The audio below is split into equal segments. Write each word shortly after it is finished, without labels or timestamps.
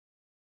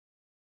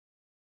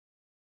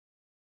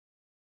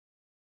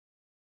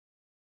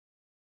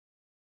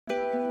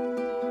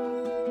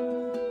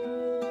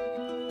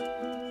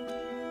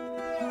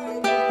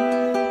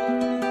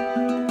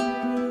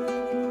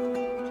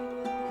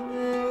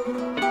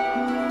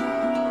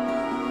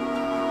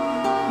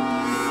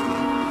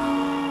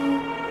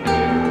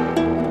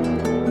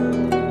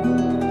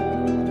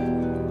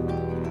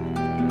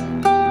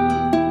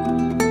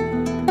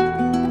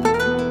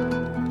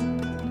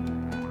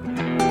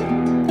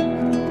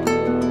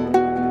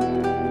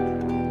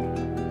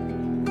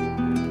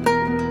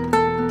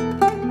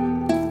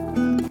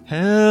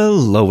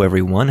Hello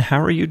everyone,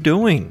 how are you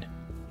doing?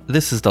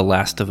 This is The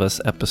Last of Us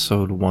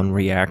Episode 1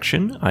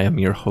 reaction. I am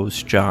your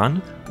host,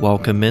 John.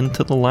 Welcome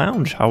into the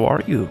lounge. How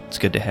are you? It's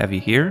good to have you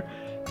here.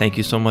 Thank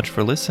you so much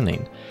for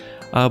listening.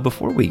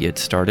 Before we get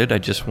started, I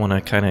just want to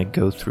kind of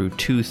go through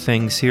two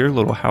things here, a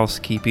little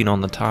housekeeping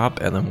on the top,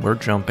 and then we're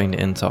jumping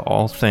into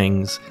all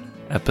things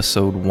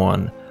Episode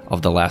 1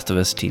 of The Last of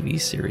Us TV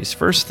series.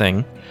 First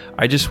thing,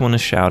 I just want to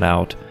shout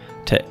out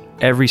to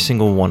every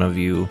single one of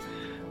you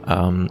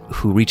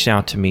who reached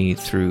out to me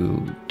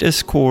through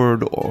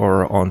Discord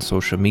or on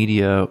social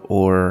media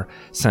or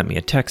sent me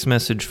a text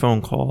message,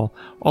 phone call,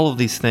 all of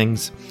these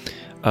things.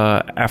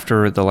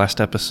 After the last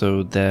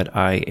episode that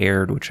I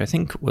aired, which I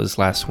think was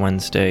last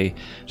Wednesday,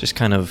 just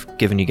kind of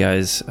giving you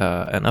guys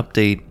an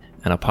update,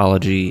 an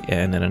apology,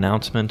 and an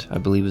announcement, I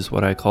believe is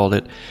what I called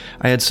it.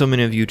 I had so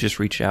many of you just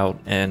reach out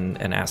and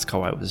ask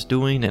how I was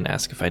doing and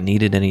ask if I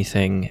needed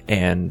anything,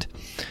 and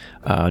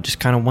just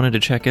kind of wanted to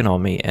check in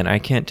on me, and I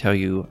can't tell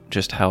you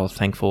just how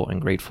thankful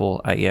and grateful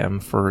I am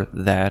for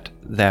that.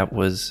 That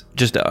was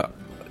just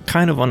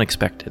kind of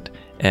unexpected,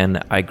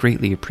 and I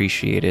greatly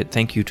appreciate it.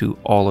 Thank you to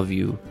all of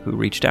you who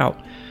reached out.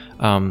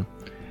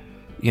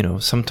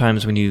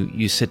 Sometimes when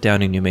you sit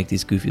down and you make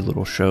these goofy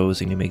little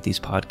shows and you make these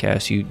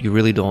podcasts, you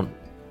really don't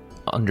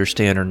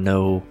understand or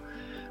know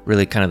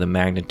really kind of the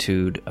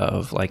magnitude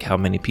of like how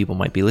many people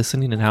might be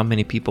listening and how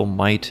many people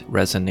might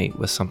resonate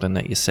with something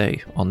that you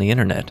say on the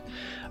internet.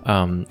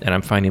 And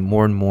I'm finding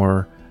more and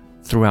more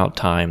throughout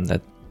time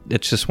that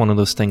it's just one of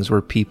those things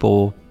where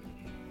people,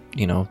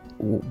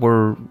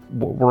 we're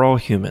all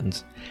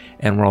humans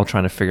and we're all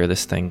trying to figure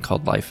this thing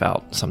called life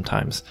out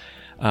sometimes.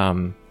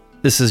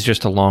 This is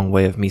just a long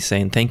way of me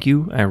saying thank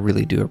you. I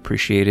really do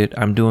appreciate it.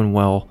 I'm doing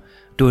well,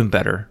 doing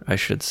better, I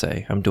should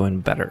say. I'm doing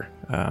better.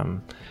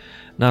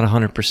 Not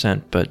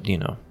 100%, but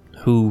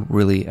who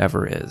really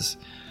ever is.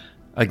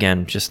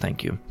 Again, just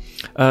thank you.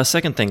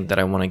 Second thing that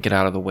I want to get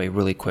out of the way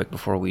really quick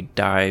before we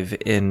dive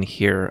in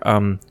here.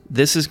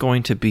 This is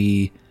going to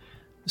be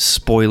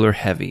spoiler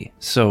heavy.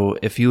 So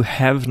if you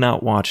have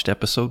not watched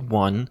episode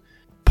 1,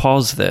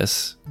 pause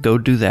this, go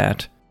do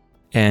that,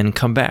 and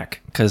come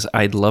back. Because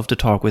I'd love to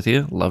talk with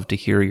you, love to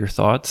hear your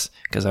thoughts,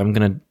 because I'm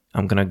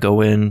gonna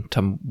go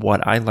into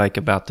what I like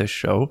about this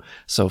show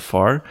so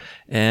far,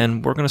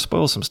 and we're gonna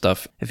spoil some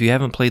stuff. If you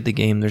haven't played the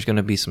game, there's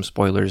gonna be some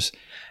spoilers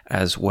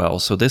as well.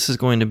 So this is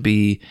going to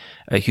be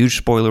a huge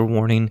spoiler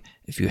warning.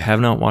 If you have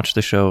not watched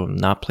the show,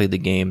 not played the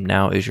game,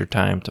 now is your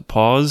time to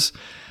pause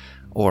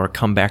or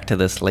come back to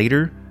this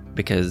later,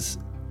 because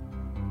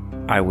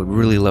I would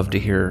really love to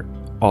hear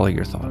all of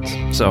your thoughts.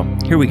 So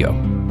here we go.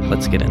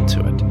 Let's get into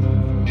it.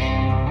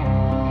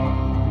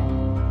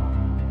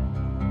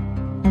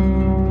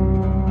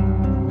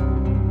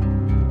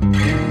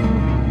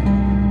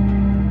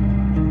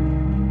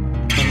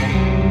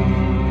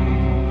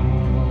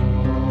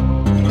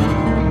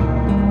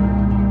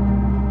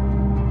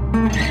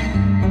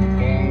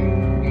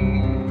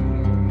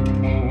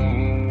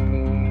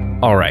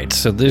 All right,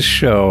 so this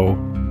show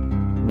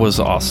was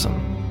awesome.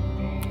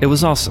 It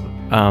was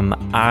awesome.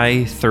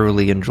 I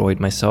thoroughly enjoyed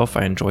myself.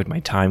 I enjoyed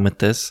my time with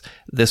this.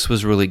 This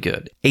was really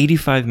good.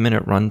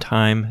 85-minute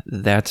runtime,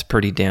 that's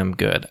pretty damn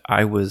good.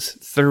 I was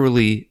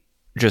thoroughly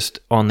just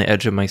on the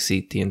edge of my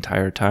seat the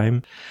entire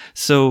time.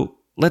 So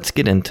let's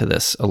get into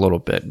this a little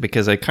bit,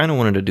 because I kind of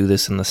wanted to do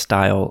this in the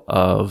style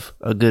of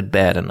a good,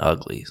 bad, and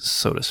ugly,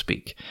 so to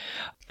speak.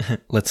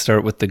 Let's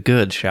start with the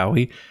good, shall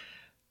we?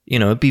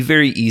 It'd be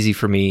very easy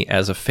for me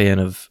as a fan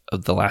of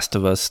The Last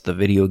of Us, the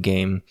video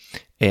game,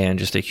 and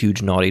just a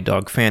huge Naughty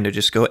Dog fan to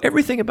just go,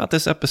 everything about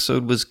this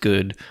episode was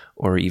good,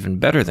 or even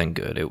better than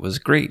good. It was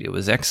great. It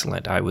was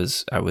excellent. I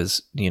was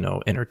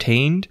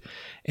entertained,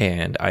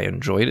 and I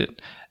enjoyed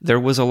it. There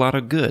was a lot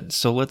of good.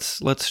 So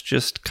let's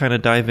just kind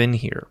of dive in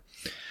here.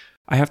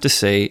 I have to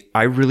say,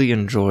 I really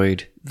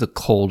enjoyed the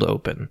cold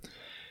open.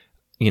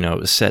 It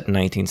was set in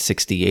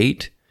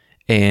 1968.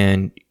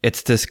 And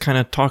it's this kind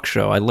of talk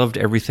show. I loved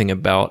everything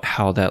about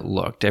how that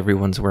looked.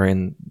 Everyone's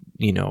wearing,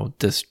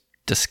 this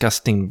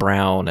disgusting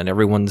brown, and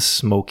everyone's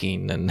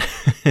smoking, and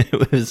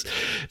it was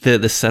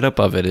the setup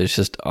of it is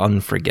just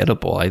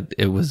unforgettable.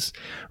 It was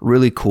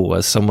really cool.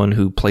 As someone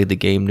who played the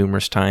game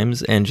numerous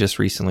times and just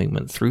recently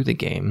went through the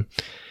game,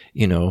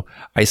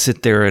 I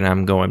sit there and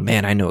I'm going,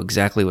 man, I know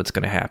exactly what's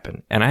going to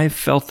happen. And I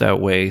felt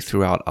that way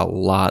throughout a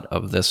lot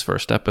of this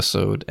first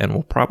episode, and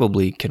will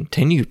probably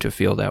continue to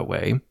feel that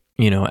way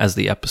as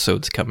the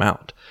episodes come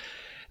out.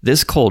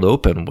 This cold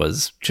open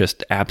was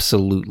just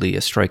absolutely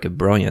a strike of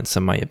brilliance,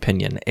 in my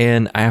opinion.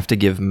 And I have to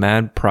give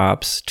mad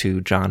props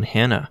to John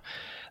Hannah.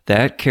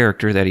 That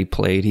character that he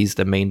played, he's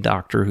the main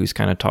doctor who's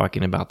kind of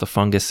talking about the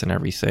fungus and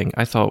everything,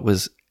 I thought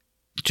was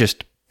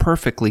just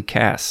perfectly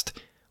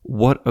cast.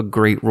 What a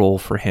great role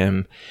for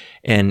him.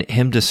 And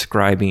him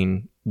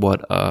describing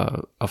what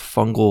a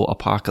fungal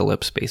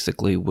apocalypse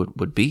basically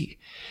would be.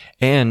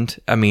 And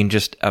I mean,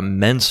 just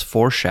immense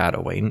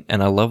foreshadowing.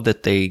 And I love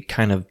that they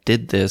kind of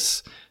did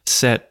this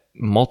set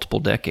multiple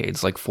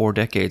decades, like 4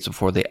 decades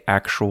before the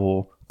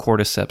actual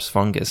cordyceps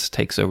fungus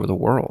takes over the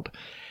world.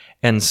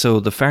 And so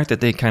the fact that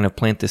they kind of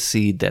plant the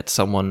seed that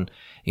someone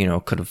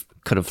could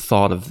have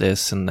thought of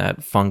this, and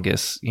that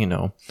fungus,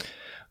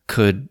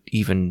 could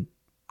even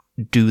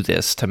do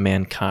this to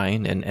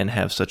mankind and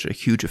have such a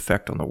huge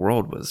effect on the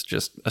world was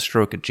just a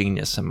stroke of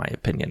genius, in my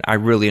opinion. I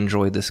really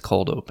enjoyed this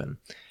cold open.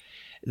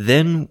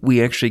 Then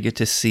we actually get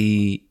to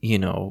see,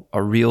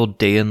 a real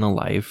day in the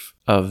life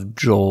of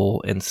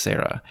Joel and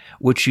Sarah,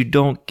 which you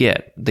don't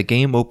get. The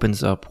game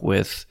opens up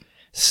with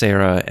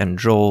Sarah and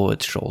Joel.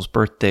 It's Joel's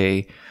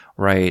birthday,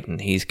 right?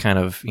 And he's kind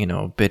of,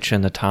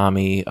 bitching to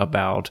Tommy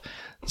about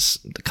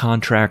the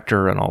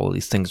contractor and all of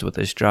these things with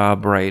his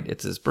job, right?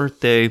 It's his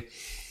birthday.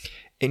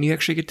 And you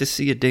actually get to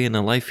see a day in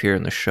the life here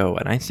in the show.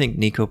 And I think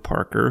Nico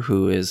Parker,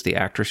 who is the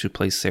actress who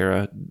plays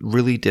Sarah,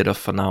 really did a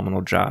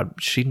phenomenal job.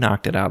 She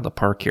knocked it out of the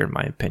park here, in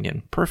my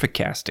opinion. Perfect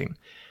casting.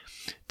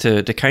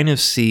 To kind of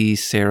see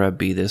Sarah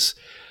be this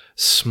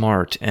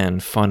smart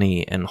and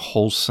funny and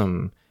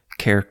wholesome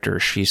character.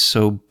 She's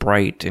so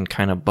bright and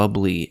kind of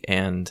bubbly,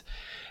 and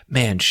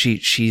man,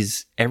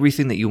 she's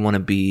everything that you want to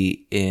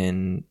be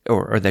in,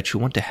 or that you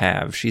want to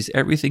have. She's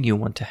everything you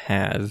want to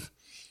have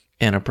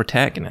in a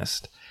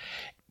protagonist.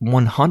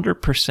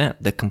 100%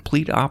 the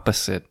complete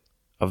opposite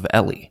of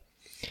Ellie.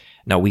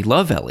 Now, we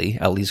love Ellie.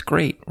 Ellie's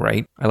great,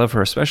 right? I love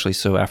her especially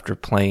so after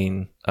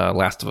playing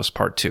Last of Us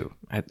Part 2.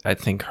 I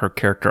think her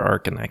character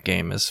arc in that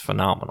game is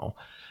phenomenal,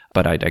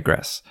 but I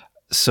digress.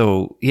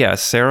 So, yeah,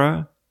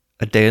 Sarah,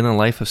 a day in the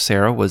life of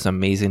Sarah was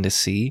amazing to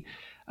see.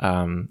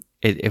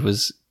 It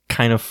was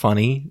kind of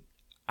funny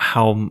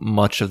how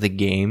much of the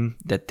game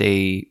that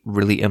they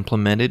really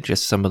implemented,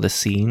 just some of the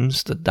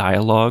scenes, the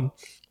dialogue.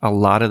 A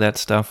lot of that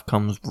stuff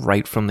comes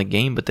right from the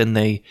game, but then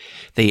they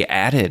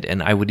added,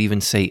 and I would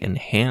even say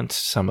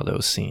enhanced some of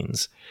those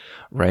scenes,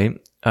 right?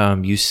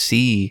 You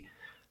see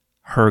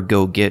her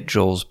go get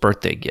Joel's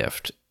birthday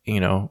gift,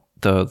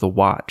 the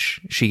watch.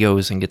 She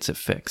goes and gets it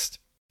fixed.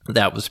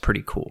 That was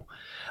pretty cool.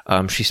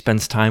 She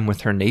spends time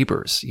with her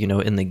neighbors.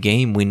 In the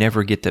game, we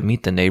never get to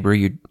meet the neighbor.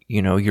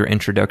 Your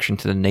introduction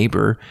to the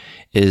neighbor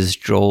is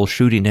Joel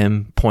shooting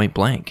him point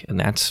blank, and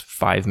that's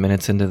 5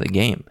 minutes into the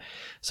game.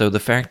 So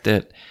the fact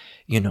that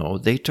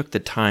they took the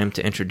time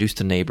to introduce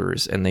the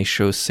neighbors, and they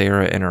show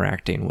Sarah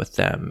interacting with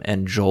them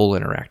and Joel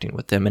interacting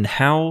with them. And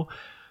how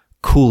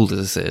cool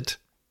is it,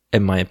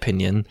 in my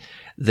opinion,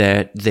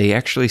 that they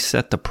actually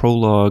set the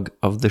prologue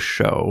of the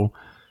show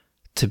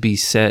to be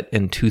set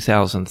in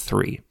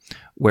 2003,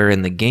 where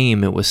in the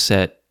game it was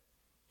set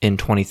in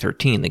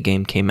 2013. The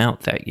game came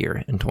out that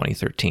year in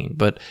 2013.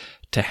 But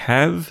to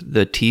have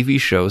the TV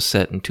show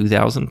set in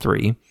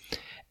 2003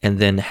 and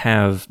then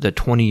have the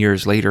 20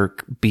 years later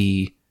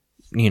be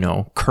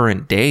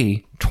current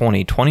day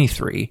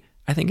 2023,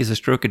 I think is a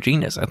stroke of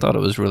genius. I thought it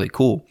was really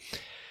cool.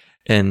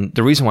 And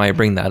the reason why I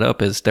bring that up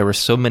is there were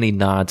so many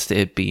nods to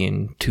it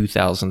being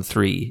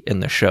 2003 in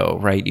the show,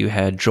 right? You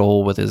had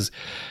Joel with his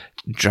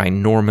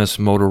ginormous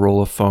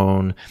Motorola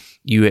phone.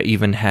 You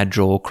even had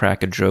Joel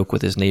crack a joke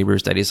with his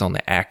neighbors that he's on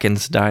the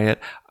Atkins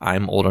diet.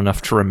 I'm old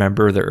enough to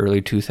remember the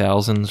early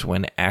 2000s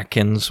when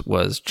Atkins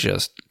was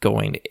just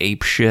going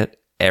apeshit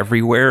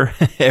everywhere.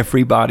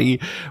 Everybody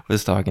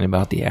was talking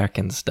about the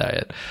Atkins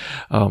diet.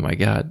 Oh my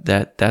God,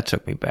 that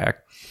took me back.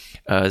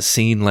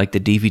 Seeing like the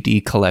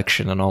DVD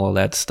collection and all of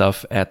that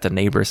stuff at the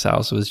neighbor's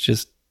house was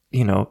just,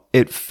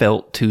 it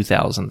felt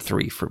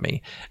 2003 for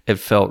me. It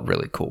felt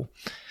really cool.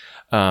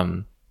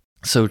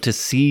 So to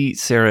see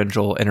Sarah and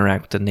Joel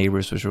interact with the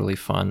neighbors was really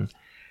fun.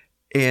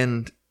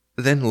 And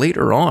then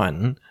later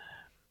on,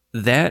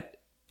 that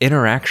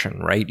interaction,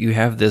 right? You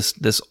have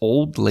this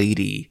old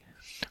lady,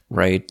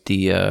 right?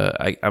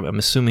 I'm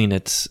assuming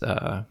it's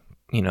the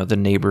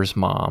neighbor's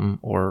mom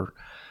or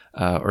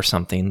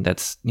something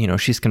that's,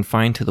 she's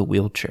confined to the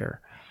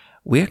wheelchair.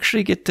 We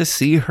actually get to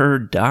see her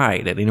die.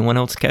 Did anyone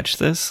else catch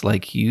this?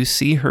 Like, you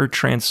see her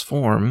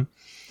transform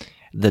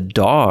the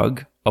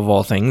dog, of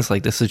all things.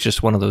 Like, this is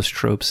just one of those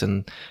tropes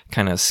in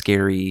kind of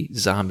scary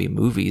zombie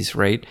movies,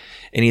 right?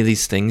 Any of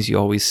these things, you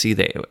always see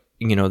that,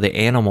 the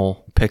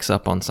animal picks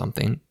up on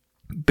something,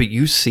 but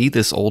you see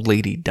this old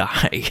lady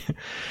die.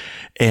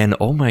 And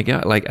oh my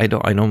God, like, I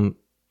don't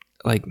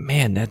like,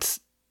 man,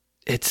 it's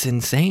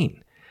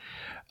insane.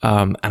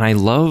 And I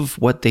love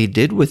what they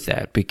did with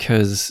that,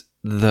 because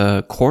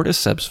the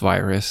cordyceps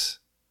virus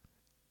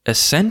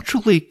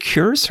essentially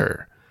cures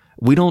her.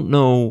 We don't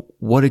know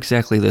what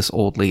exactly this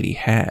old lady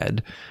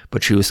had,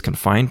 but she was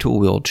confined to a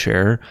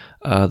wheelchair.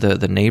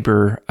 The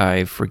neighbor,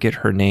 I forget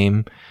her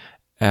name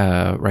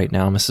right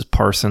now, Mrs.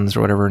 Parsons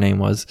or whatever her name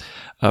was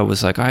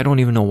like, I don't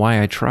even know why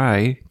I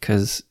try,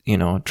 because,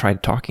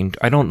 tried talking.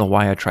 I don't know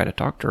why I try to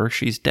talk to her.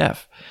 She's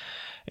deaf.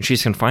 And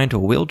she's confined to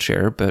a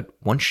wheelchair, but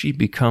once she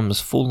becomes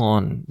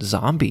full-on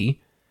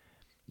zombie,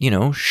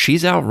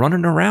 she's out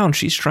running around.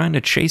 She's trying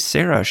to chase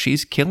Sarah.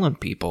 She's killing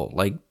people.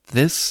 Like,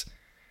 this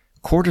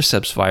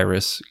cordyceps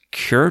virus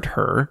cured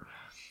her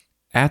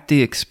at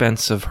the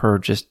expense of her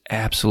just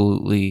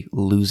absolutely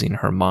losing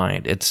her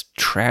mind. It's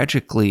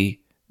tragically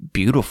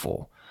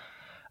beautiful.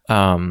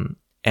 And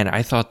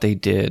I thought they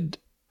did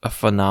a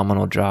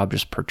phenomenal job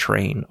just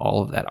portraying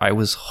all of that. I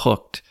was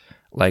hooked,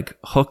 like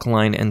hook,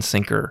 line, and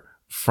sinker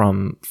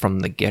from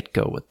the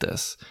get-go with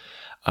this.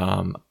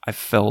 I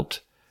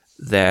felt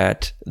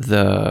that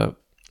the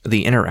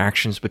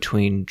interactions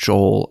between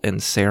Joel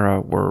and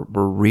Sarah were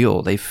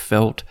real. They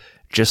felt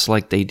just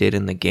like they did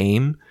in the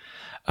game.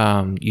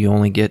 You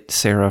only get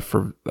Sarah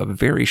for a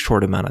very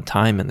short amount of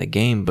time in the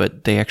game,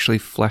 but they actually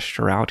fleshed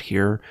her out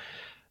here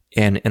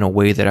and in a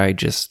way that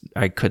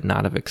I could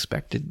not have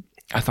expected.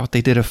 I thought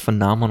they did a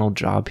phenomenal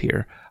job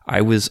here.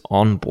 I was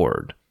on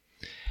board.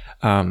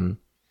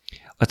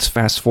 Let's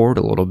fast forward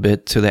a little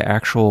bit to the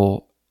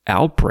actual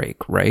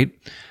outbreak, right?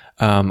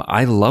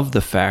 I love the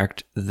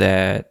fact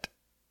that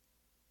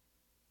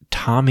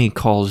Tommy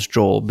calls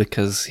Joel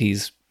because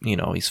he's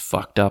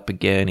fucked up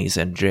again. He's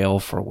in jail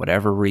for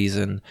whatever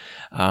reason.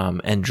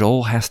 And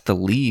Joel has to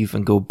leave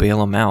and go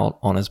bail him out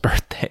on his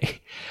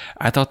birthday.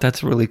 I thought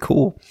that's really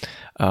cool.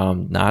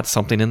 Not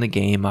something in the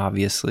game,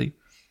 obviously.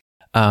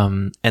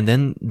 And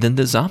then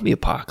the zombie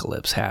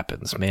apocalypse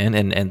happens, man,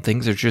 and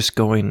things are just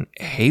going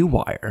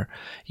haywire.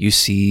 You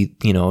see,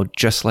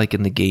 just like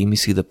in the game, you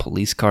see the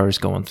police cars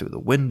going through the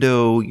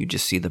window. You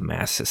just see the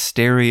mass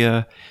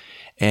hysteria,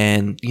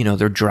 and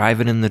they're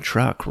driving in the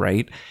truck,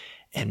 right?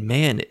 And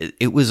man,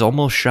 it was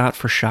almost shot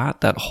for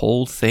shot, that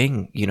whole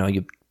thing.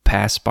 You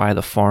pass by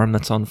the farm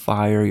that's on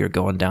fire, you're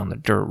going down the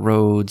dirt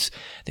roads,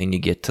 then you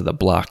get to the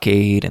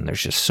blockade, and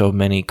there's just so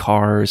many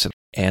cars,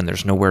 and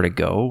there's nowhere to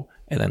go.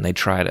 And then they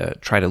try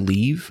to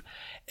leave.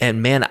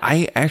 And man,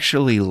 I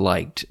actually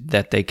liked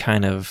that they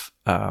kind of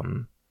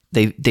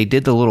they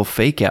did the little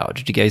fake out.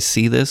 Did you guys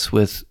see this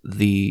with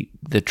the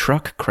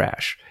truck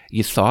crash?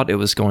 You thought it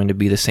was going to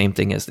be the same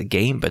thing as the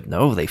game, but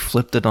no, they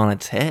flipped it on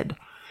its head.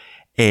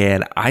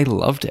 And I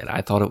loved it.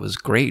 I thought it was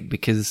great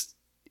because,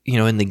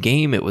 in the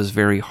game, it was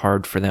very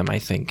hard for them, I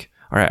think,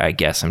 or I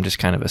guess I'm just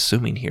kind of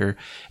assuming here,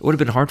 it would have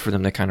been hard for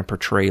them to kind of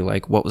portray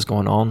like what was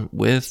going on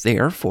with the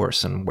Air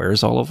Force and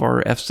where's all of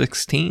our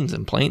F-16s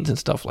and planes and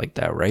stuff like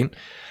that, right?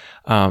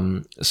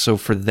 So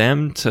for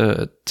them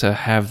to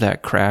have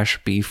that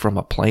crash be from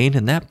a plane,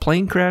 and that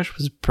plane crash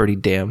was pretty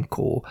damn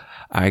cool.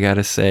 I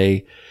gotta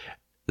say,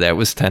 that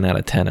was 10 out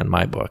of 10 in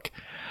my book.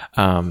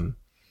 And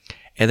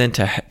then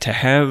to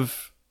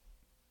have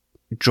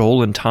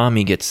Joel and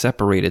Tommy get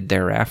separated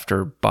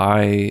thereafter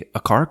by a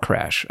car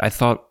crash, I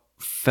thought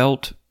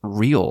felt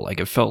real. Like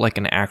it felt like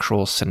an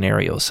actual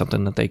scenario,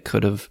 something that they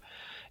could have,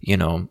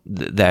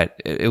 that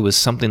it was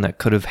something that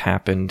could have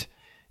happened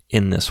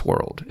in this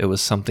world. It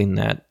was something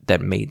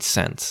that made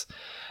sense.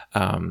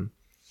 And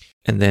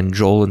then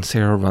Joel and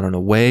Sarah running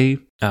away,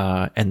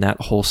 and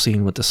that whole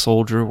scene with the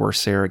soldier where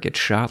Sarah gets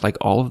shot, like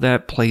all of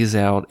that plays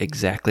out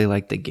exactly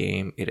like the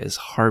game. It is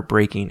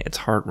heartbreaking, it's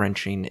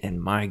heart-wrenching,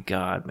 and my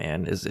God,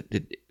 man, is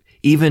it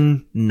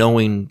even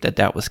knowing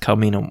that was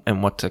coming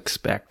and what to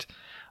expect.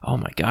 Oh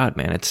my God,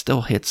 man, it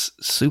still hits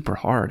super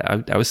hard.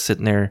 I was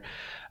sitting there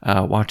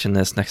watching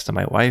this next to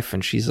my wife,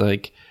 and she's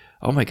like,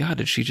 oh my God,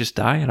 did she just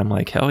die? And I'm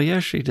like, hell yeah,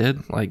 she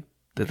did. Like,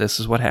 this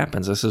is what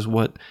happens. This is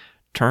what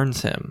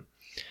turns him.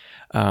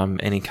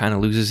 And he kind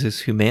of loses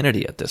his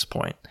humanity at this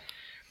point.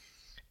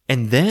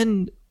 And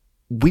then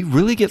we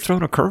really get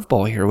thrown a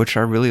curveball here, which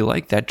I really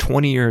like. That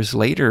 20 years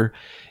later,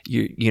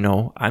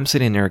 I'm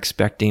sitting there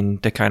expecting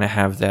to kind of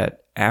have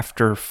that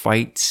after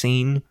fight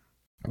scene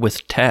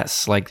with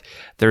Tess. Like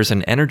there's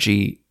an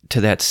energy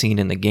to that scene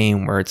in the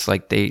game where it's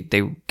like they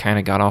kind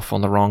of got off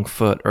on the wrong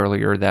foot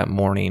earlier that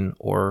morning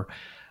or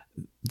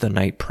the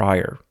night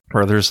prior,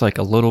 where there's like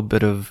a little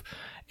bit of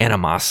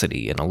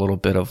animosity and a little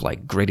bit of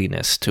like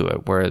grittiness to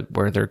it,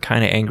 where they're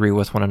kind of angry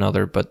with one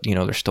another, but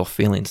there's still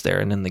feelings there.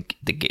 And then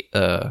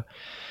the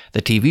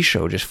TV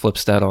show just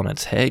flips that on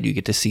its head. You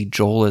get to see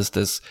Joel as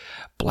this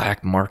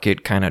black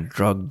market kind of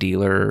drug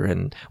dealer,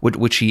 and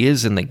which he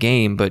is in the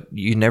game, but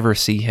you never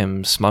see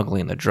him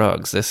smuggling the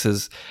drugs. This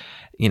is,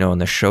 in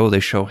the show they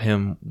show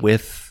him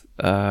with,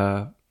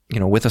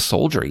 with a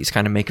soldier. He's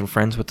kind of making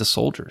friends with the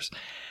soldiers.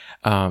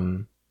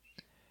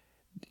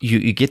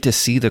 You get to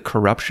see the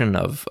corruption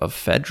of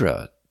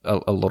Fedra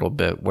a little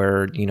bit,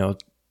 where,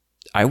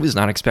 I was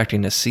not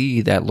expecting to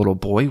see that little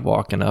boy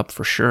walking up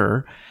for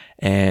sure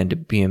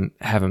and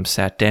have him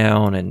sat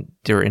down, and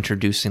they're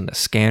introducing the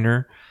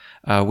scanner,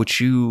 which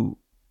you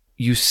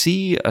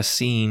see a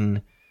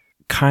scene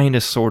kind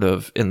of sort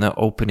of in the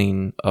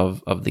opening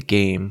of the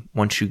game.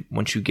 Once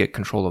you get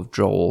control of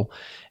Joel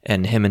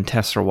and him and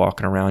Tess are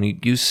walking around,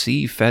 you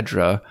see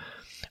Fedra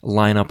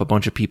line up a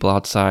bunch of people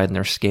outside and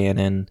they're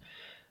scanning,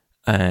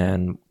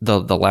 and the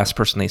last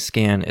person they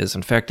scan is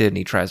infected, and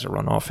he tries to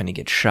run off and he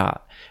gets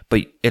shot.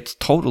 But it's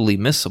totally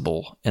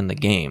missable in the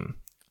game.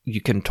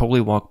 You can totally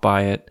walk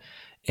by it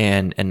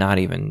and not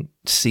even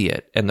see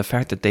it. And the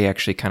fact that they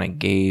actually kind of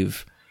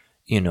gave,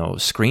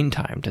 screen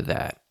time to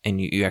that,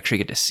 and you actually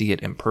get to see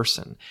it in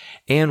person.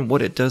 And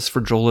what it does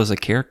for Joel as a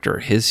character,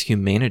 his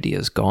humanity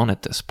is gone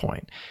at this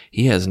point.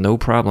 He has no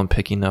problem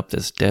picking up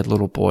this dead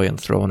little boy and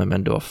throwing him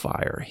into a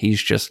fire.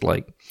 He's just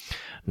like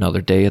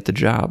another day at the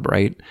job,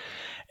 right?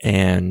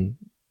 And,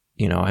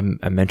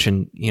 I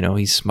mentioned,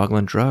 he's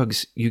smuggling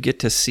drugs. You get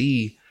to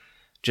see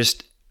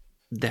just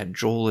that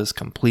Joel is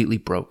completely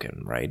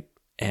broken, right?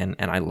 And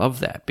I love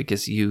that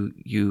because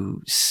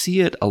you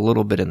see it a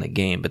little bit in the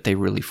game, but they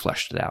really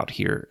fleshed it out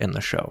here in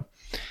the show.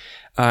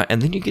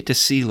 And then you get to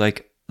see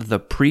like the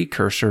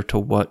precursor to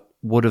what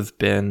would have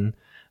been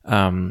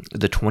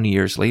the 20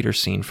 years later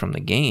scene from the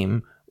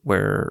game,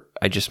 where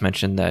I just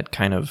mentioned that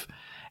kind of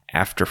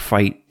after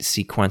fight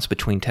sequence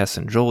between Tess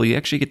and Joel. You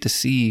actually get to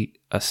see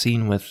a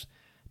scene with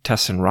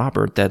Tess and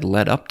Robert that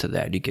led up to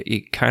that.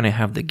 You kind of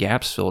have the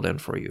gaps filled in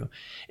for you.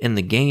 In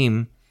the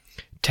game,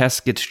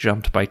 Tess gets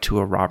jumped by two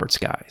of Robert's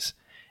guys.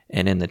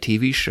 And in the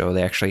TV show,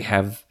 they actually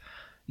have,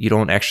 you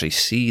don't actually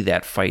see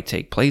that fight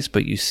take place,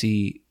 but you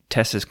see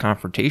Tess's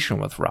confrontation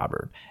with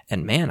Robert.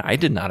 And man, I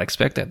did not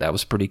expect that. That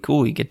was pretty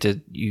cool. You get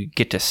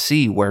to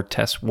see where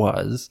Tess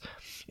was,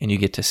 and you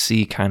get to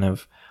see kind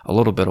of a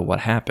little bit of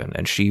what happened.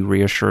 And she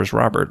reassures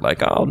Robert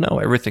like, oh no,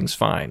 everything's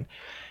fine.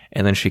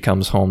 And then she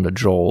comes home to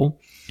Joel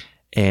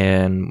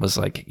and was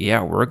like,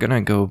 yeah, we're going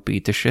to go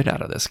beat the shit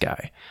out of this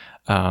guy.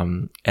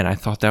 And I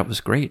thought that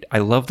was great. I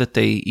love that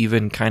they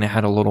even kind of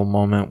had a little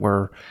moment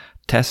where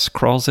Tess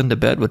crawls into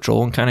bed with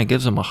Joel and kind of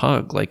gives him a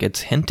hug. Like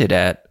it's hinted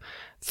at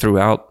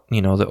throughout,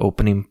 the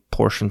opening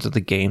portions of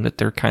the game that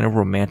they're kind of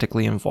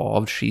romantically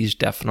involved. She's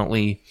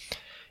definitely,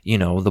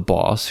 the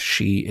boss.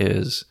 She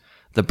is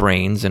the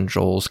brains and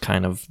Joel's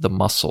kind of the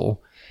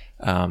muscle.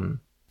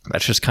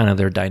 That's just kind of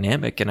their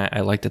dynamic. And I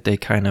like that they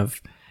kind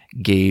of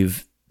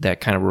gave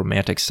that kind of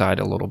romantic side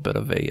a little bit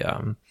of a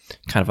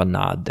kind of a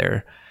nod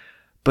there.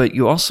 But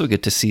you also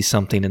get to see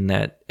something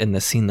in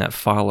the scene that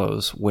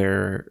follows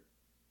where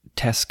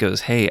Tess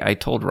goes, hey, I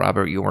told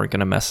Robert you weren't going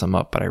to mess him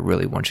up, but I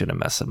really want you to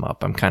mess him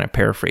up. I'm kind of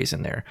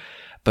paraphrasing there.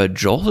 But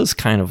Joel is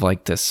kind of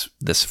like this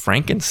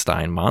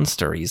Frankenstein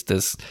monster. He's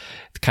this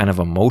kind of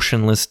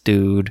emotionless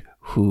dude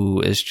who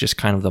is just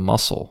kind of the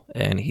muscle.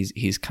 And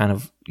he's kind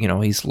of,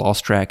 he's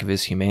lost track of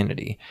his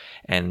humanity.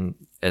 And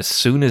as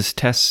soon as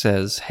Tess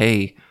says,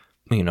 hey,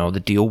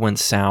 the deal went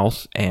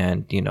south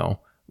and,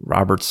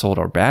 Robert sold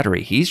our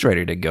battery, he's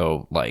ready to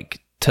go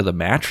like to the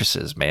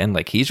mattresses, man.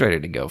 Like he's ready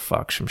to go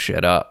fuck some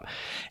shit up.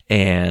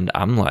 And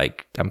I'm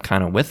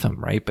kind of with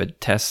him, right?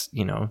 But Tess,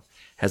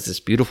 has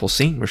this beautiful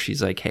scene where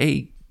she's like,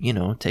 hey,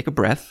 take a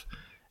breath.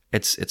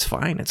 It's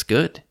fine. It's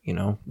good.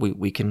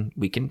 We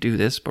can do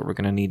this, but we're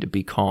going to need to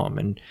be calm.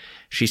 And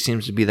she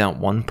seems to be that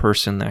one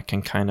person that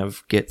can kind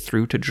of get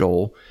through to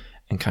Joel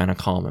and kind of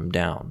calm him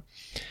down.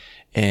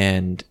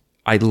 And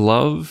I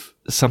love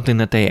something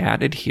that they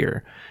added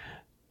here.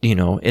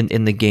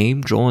 In the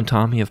game, Joel and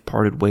Tommy have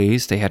parted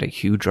ways. They had a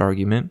huge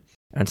argument.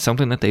 And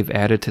something that they've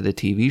added to the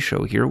TV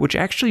show here, which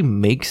actually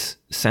makes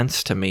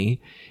sense to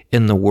me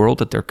in the world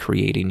that they're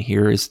creating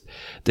here, is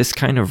this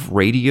kind of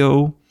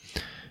radio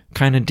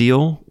kind of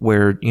deal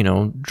where,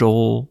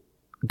 Joel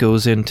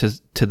goes into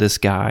this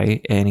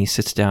guy and he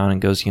sits down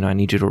and goes, I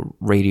need you to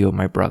radio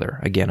my brother.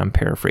 Again, I'm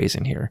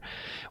paraphrasing here.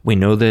 We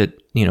know that,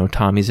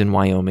 Tommy's in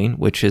Wyoming,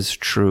 which is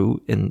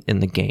true in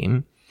the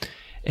game.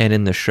 And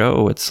in the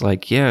show, it's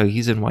like, yeah,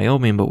 he's in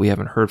Wyoming, but we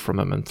haven't heard from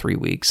him in 3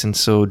 weeks. And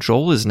so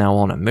Joel is now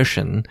on a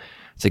mission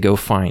to go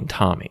find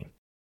Tommy.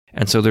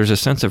 And so there's a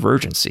sense of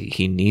urgency.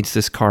 He needs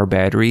this car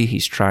battery.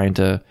 He's trying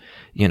to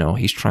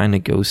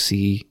go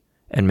see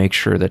and make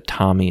sure that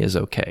Tommy is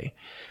okay.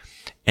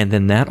 And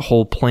then that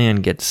whole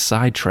plan gets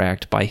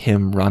sidetracked by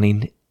him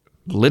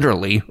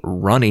literally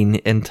running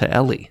into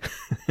Ellie,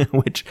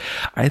 which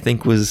I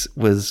think was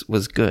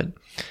good.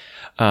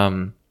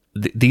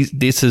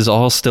 This is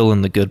all still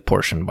in the good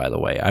portion, by the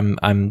way.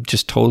 I'm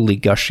just totally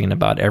gushing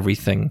about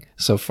everything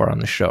so far on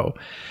the show.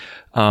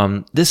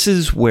 This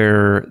is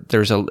where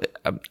there's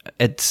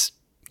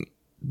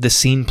the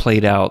scene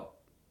played out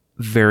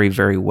very,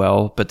 very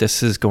well, but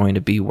this is going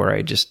to be where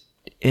I just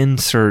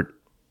insert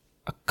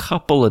a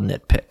couple of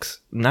nitpicks.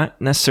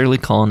 Not necessarily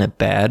calling it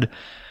bad,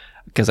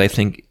 because I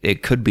think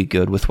it could be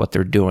good with what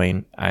they're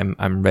doing.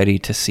 I'm ready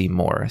to see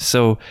more.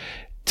 So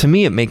to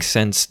me, it makes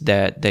sense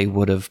that they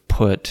would have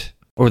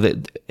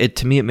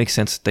it makes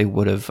sense that they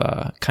would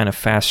have kind of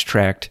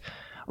fast-tracked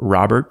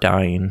Robert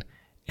dying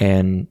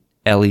and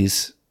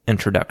Ellie's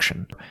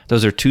introduction.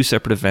 Those are two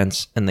separate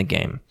events in the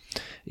game.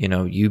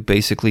 You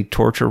basically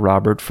torture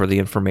Robert for the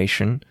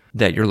information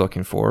that you're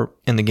looking for.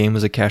 In the game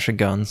was a cache of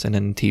guns, and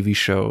in the TV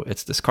show,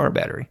 it's this car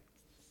battery.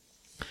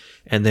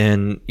 And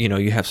then,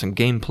 you have some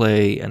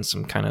gameplay and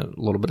some kind of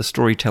a little bit of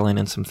storytelling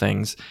and some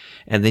things.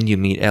 And then you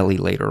meet Ellie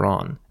later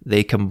on.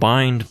 They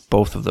combined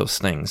both of those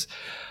things.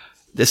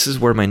 This is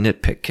where my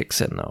nitpick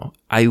kicks in, though.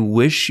 I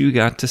wish you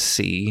got to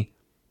see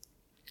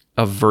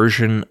a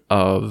version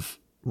of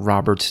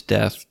Robert's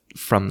death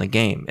from the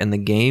game. In the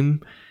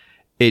game,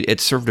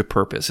 it served a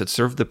purpose. It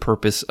served the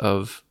purpose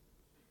of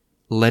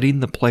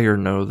letting the player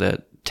know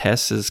that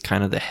Tess is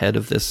kind of the head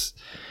of this,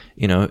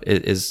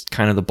 is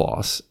kind of the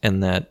boss,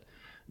 and that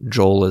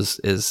Joel is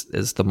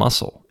the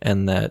muscle,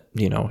 and that,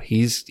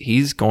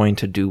 he's going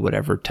to do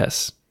whatever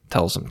Tess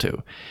tells him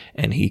to.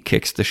 And he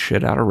kicks the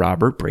shit out of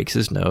Robert, breaks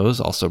his nose,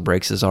 also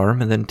breaks his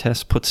arm, and then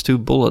Tess puts 2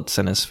 bullets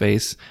in his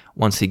face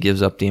once he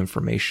gives up the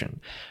information.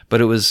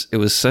 But it was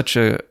such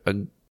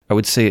I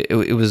would say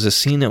it was a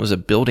scene that was a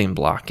building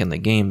block in the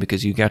game,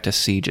 because you got to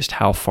see just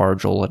how far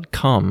Joel had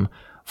come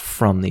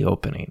from the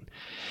opening.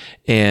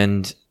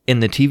 And in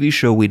the TV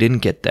show, we didn't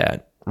get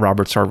that.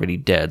 Robert's already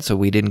dead, so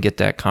we didn't get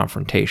that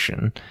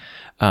confrontation.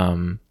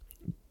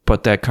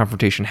 But that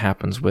confrontation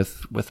happens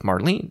with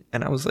Marlene.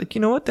 And I was like,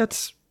 you know what?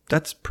 That's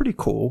pretty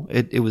cool.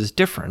 It was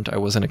different. I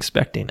wasn't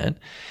expecting it.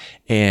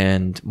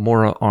 And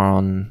more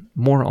on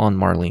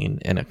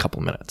Marlene in a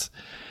couple minutes.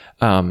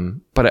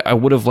 But I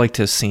would have liked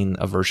to have seen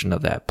a version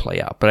of that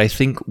play out. But I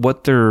think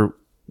what they're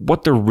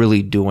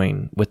really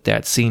doing with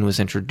that scene was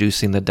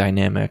introducing the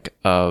dynamic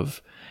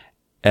of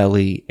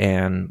Ellie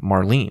and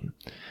Marlene.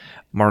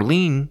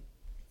 Marlene,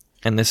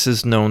 and this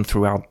is known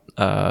throughout,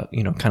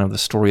 kind of the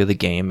story of the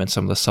game and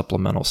some of the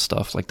supplemental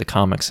stuff, like the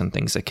comics and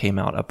things that came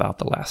out about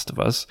The Last of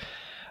Us.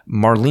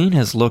 Marlene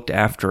has looked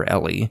after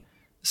Ellie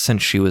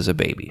since she was a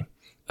baby.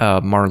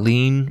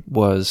 Marlene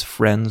was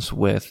friends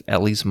with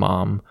Ellie's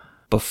mom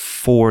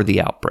before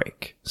the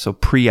outbreak. So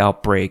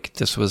pre-outbreak,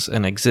 this was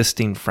an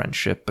existing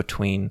friendship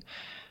between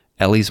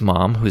Ellie's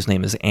mom, whose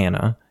name is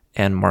Anna,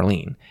 and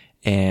Marlene.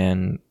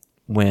 And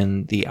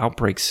when the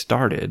outbreak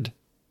started,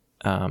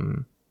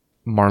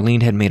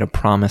 Marlene had made a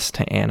promise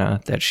to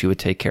Anna that she would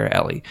take care of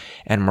Ellie.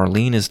 And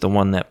Marlene is the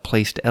one that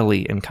placed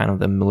Ellie in kind of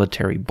the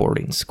military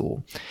boarding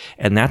school.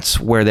 And that's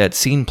where that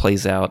scene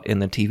plays out in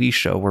the TV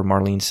show where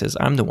Marlene says,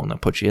 I'm the one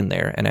that put you in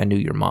there and I knew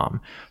your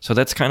mom. So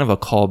that's kind of a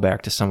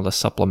callback to some of the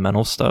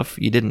supplemental stuff.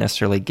 You didn't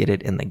necessarily get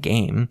it in the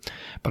game,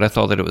 but I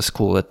thought that it was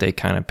cool that they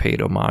kind of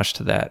paid homage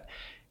to that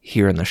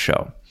here in the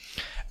show.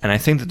 And I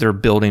think that they're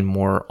building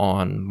more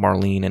on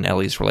Marlene and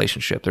Ellie's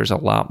relationship. There's a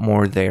lot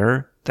more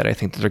there that I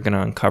think that they're going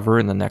to uncover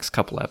in the next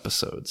couple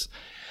episodes.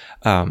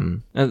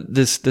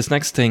 This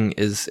next thing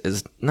is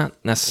not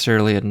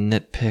necessarily a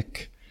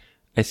nitpick,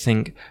 I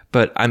think,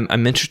 but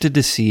I'm interested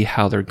to see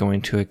how they're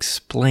going to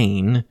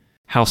explain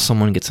how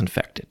someone gets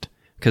infected.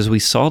 Because we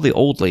saw the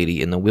old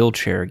lady in the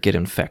wheelchair get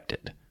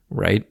infected,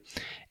 right?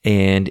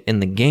 And in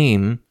the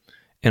game,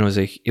 and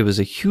it was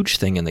a huge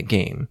thing in the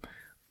game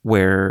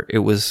where it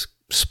was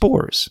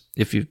spores.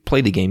 If you've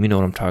played the game, you know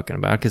what I'm talking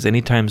about, because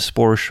anytime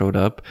spores showed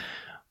up,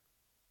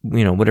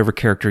 whatever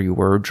character you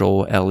were,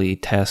 Joel, Ellie,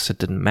 Tess, it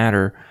didn't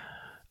matter,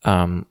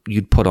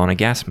 you'd put on a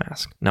gas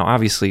mask. Now,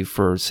 obviously,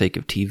 for sake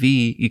of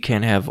TV, you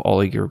can't have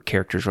all of your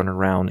characters running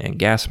around in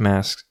gas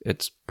masks.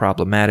 It's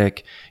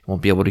problematic. You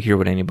won't be able to hear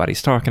what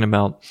anybody's talking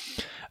about.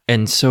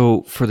 And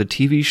so for the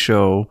TV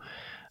show,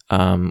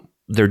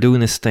 they're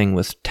doing this thing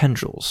with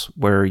tendrils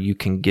where you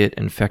can get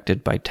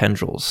infected by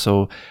tendrils.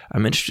 So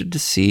I'm interested to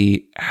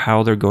see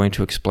how they're going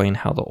to explain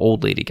how the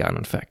old lady got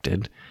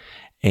infected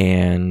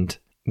and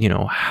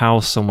how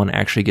someone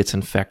actually gets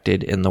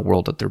infected in the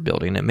world that they're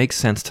building. It makes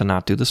sense to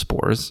not do the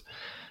spores.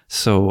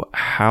 So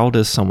how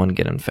does someone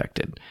get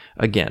infected?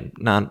 Again,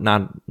 not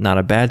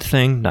a bad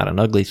thing, not an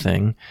ugly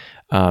thing,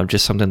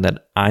 just something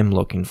that I'm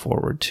looking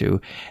forward to.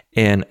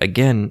 And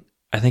again,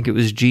 I think it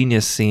was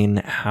genius seeing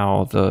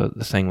how the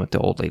thing with the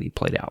old lady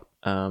played out.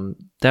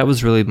 That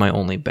was really my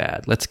only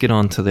bad. Let's get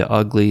on to the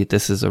ugly.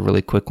 This is a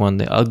really quick one.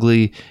 The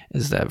ugly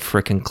is that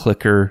frickin'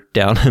 clicker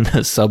down in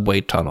the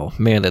subway tunnel.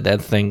 Man, did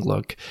that thing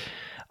look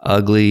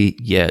ugly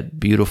yet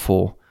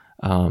beautiful.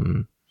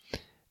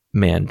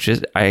 Man,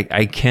 just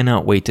I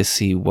cannot wait to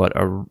see what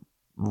a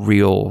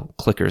real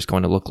clicker is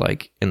going to look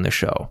like in the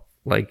show.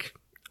 Like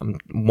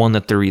one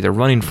that they're either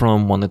running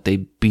from, one that they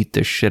beat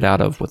the shit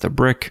out of with a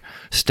brick,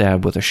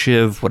 stab with a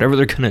shiv, whatever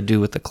they're going to do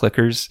with the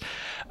clickers.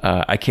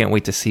 I can't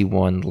wait to see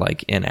one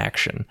like in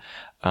action.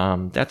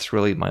 That's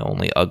really my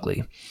only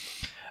ugly.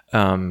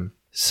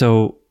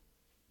 So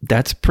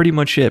that's pretty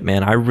much it,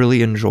 man. I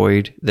really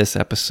enjoyed this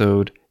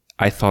episode.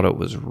 I thought it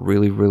was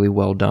really, really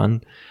well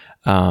done.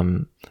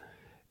 I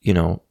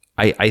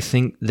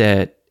think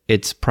that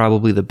it's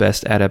probably the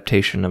best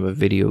adaptation of a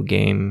video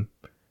game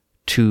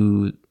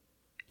to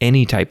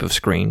any type of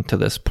screen to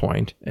this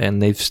point,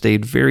 and they've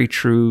stayed very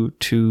true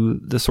to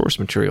the source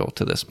material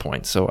to this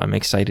point. So I'm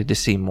excited to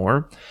see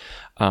more.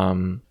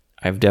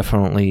 I've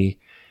definitely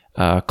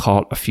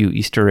caught a few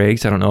Easter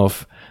eggs. I don't know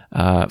if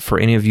for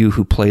any of you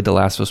who played The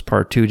Last of Us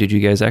Part 2, did you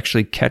guys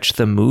actually catch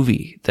the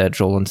movie that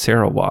Joel and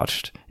Sarah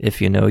watched?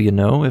 If you know, you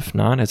know. If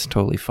not, it's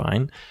totally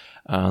fine.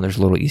 There's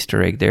a little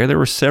Easter egg there. There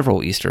were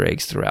several Easter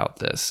eggs throughout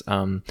this.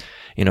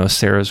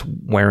 Sarah's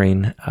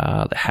wearing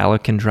the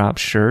Halcyon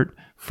Drops shirt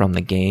from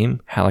the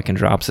game. Halcyon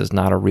Drops is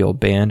not a real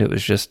band. It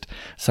was just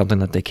something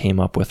that they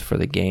came up with for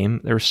the game.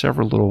 There were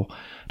several little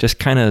just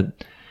kind of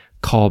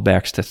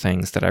callbacks to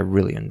things that I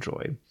really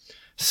enjoyed.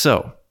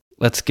 So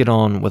let's get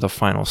on with a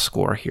final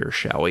score here,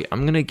 shall we?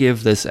 I'm going to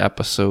give this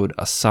episode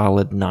a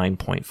solid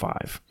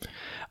 9.5.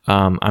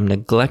 I'm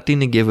neglecting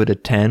to give it a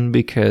 10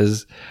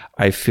 because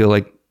I feel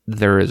like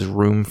there is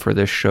room for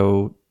this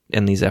show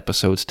and these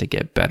episodes to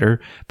get better,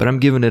 but I'm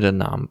giving it a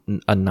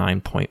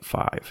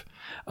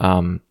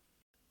 9.5.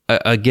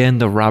 Again,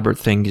 the Robert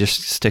thing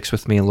just sticks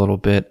with me a little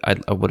bit. I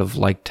would have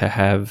liked to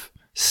have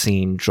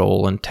seen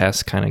Joel and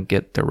Tess kind of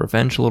get their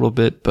revenge a little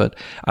bit, but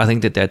I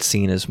think that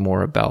scene is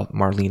more about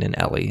Marlene and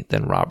Ellie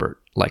than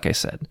Robert, like I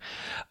said.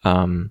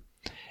 And,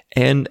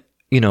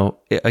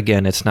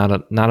 again, it's not a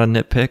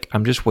nitpick.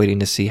 I'm just waiting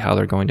to see how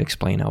they're going to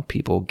explain how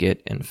people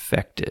get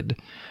infected.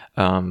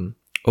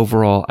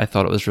 Overall, I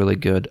thought it was really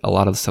good. A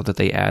lot of the stuff that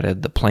they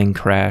added, the plane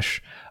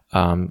crash,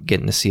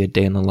 getting to see a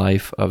day in the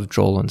life of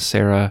Joel and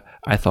Sarah,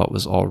 I thought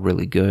was all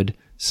really good.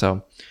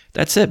 So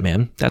that's it,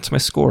 man. That's my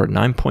score,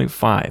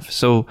 9.5.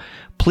 So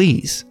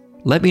please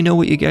let me know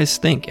what you guys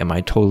think. Am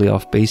I totally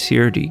off base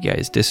here? Do you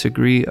guys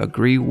disagree,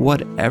 agree,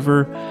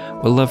 whatever?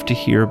 Would love to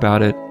hear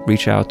about it.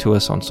 Reach out to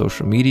us on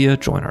social media.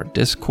 Join our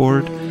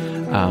Discord.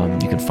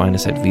 You can find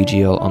us at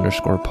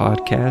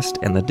VGL_podcast,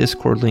 and the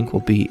Discord link will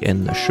be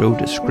in the show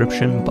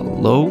description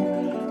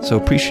below. So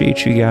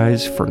appreciate you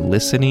guys for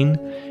listening,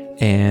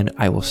 and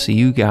I will see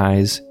you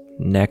guys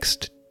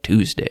next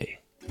Tuesday.